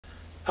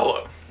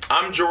Hello,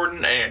 I'm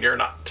Jordan and you're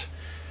not.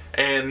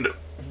 And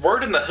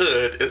word in the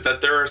hood is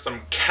that there are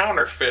some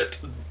counterfeit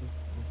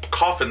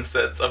coffin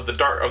sets of the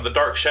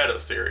Dark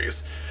Shadows series.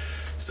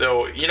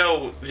 So, you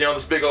know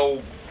this big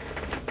old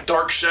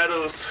Dark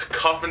Shadows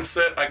Coffin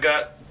Set I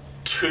got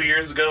 2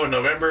 years ago in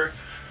November?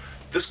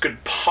 This could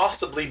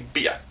possibly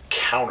be a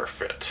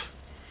counterfeit.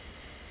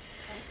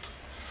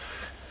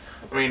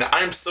 I mean,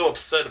 I'm so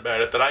upset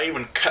about it that I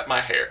even cut my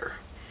hair.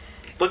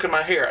 Look at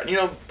my hair. You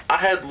know, I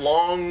had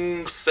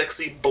long,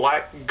 sexy,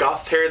 black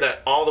goth hair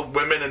that all the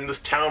women in this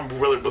town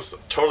really was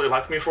totally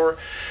liked me for,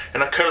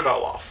 and I cut it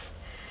all off.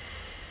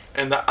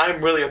 And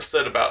I'm really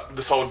upset about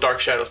this whole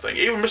Dark Shadows thing.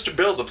 Even Mr.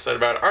 Bill's upset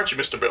about it, aren't you,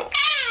 Mr. Bill?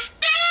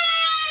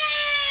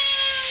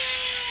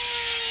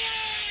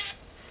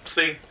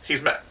 See,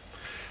 he's mad.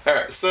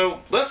 Alright,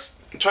 so let's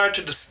try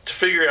to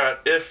figure out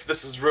if this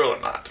is real or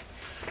not.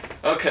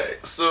 Okay,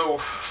 so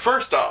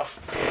first off,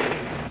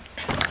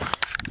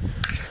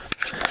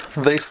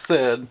 they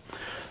said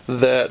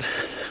that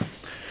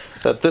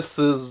this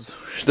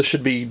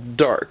should be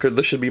dark, or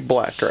this should be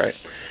black, right?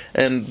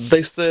 And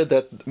they said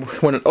that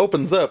when it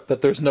opens up,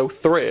 that there's no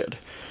thread.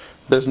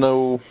 There's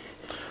no...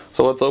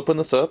 So let's open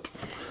this up.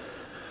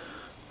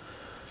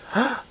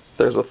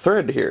 There's a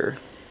thread here.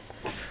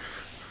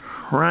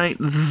 Right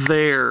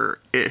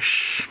there-ish.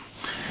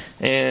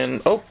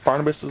 And, oh,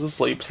 Barnabas is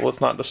asleep, so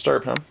let's not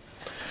disturb him.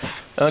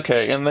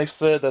 Okay, and they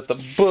said that the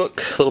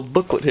little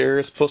booklet here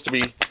is supposed to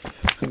be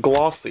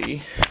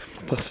glossy.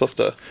 It's supposed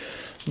to...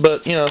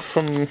 But, you know,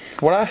 from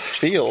what I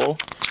feel,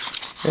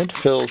 it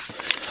feels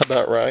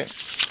about right.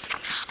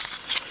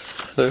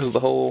 There's the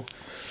whole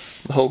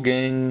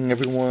gang,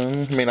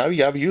 everyone. I mean,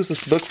 I've used this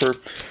book for,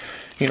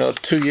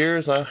 2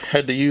 years. I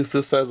had to use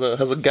this as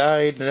a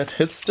guide, and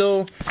it's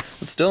still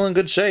in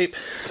good shape.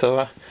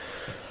 So,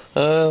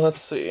 let's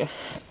see.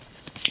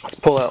 Let's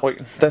pull out. Wait,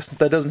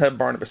 that doesn't have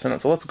Barnabas in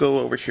it. So let's go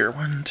over here.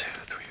 1, 2,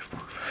 3,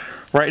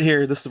 4. Right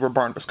here. This is where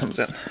Barnabas comes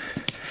in.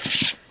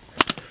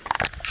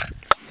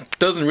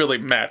 Doesn't really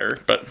matter,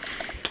 but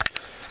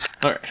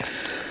all right.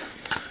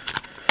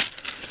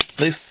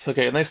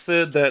 And they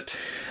said that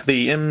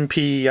the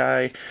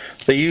MPI,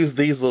 they use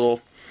these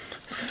little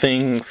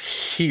things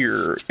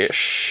here-ish.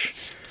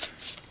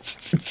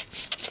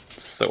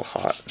 So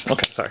hot.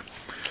 Okay, sorry.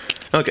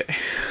 Okay,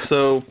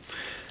 so,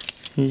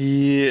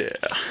 yeah.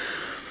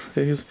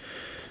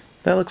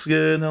 That looks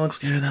good, that looks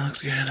good, that looks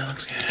good, that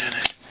looks good.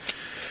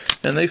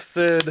 And they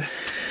said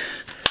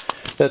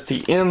that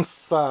the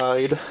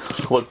inside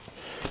looked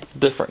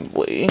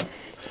differently.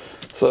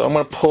 So I'm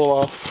going to pull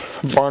off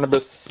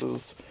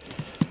Barnabas's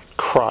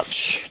crotch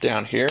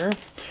down here,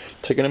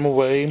 taking him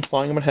away,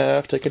 flying him in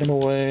half, taking him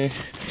away.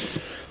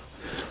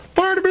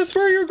 Barnabas,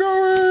 where are you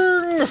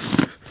going?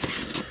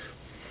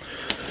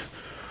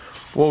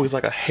 Whoa, he's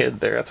like a head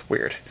there. That's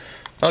weird.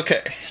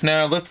 Okay,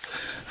 now that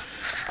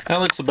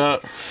looks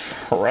about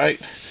right.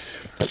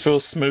 That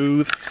feels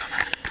smooth.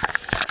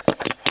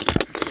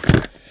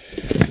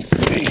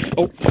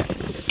 Oh,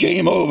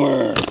 game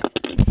over.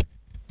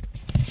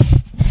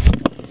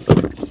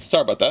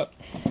 Sorry about that.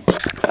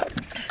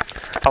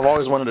 I've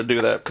always wanted to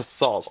do that because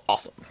Saul's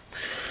awesome.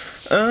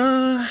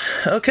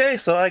 Okay,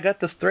 so I got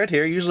this thread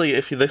here. Usually,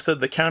 they said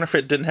the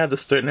counterfeit didn't have this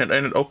thread and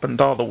it opened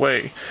all the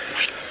way.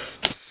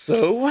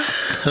 So,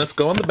 let's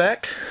go on the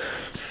back.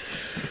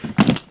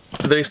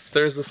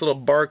 There's this little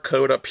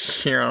barcode up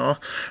here. I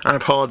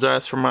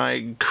apologize for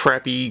my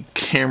crappy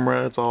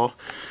camera. It's all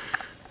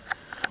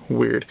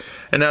weird.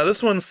 And now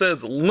this one says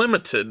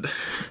limited.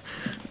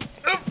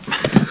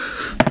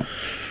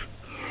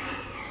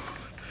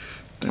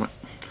 Damn it.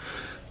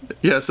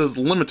 Yeah, it says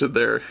limited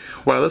there.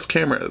 Wow, this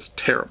camera is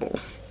terrible.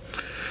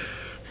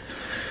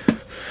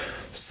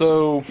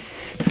 So,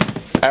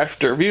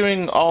 after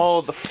viewing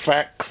all the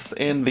facts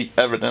and the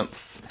evidence,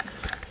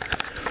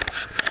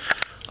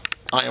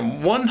 I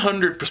am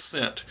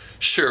 100%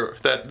 sure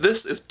that this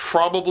is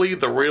probably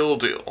the real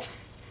deal.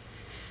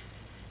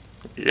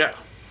 Yeah.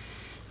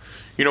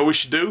 You know what we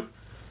should do?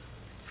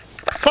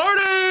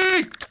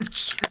 Party!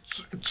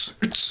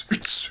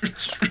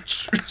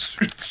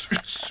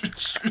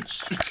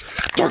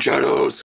 Dark Shadows!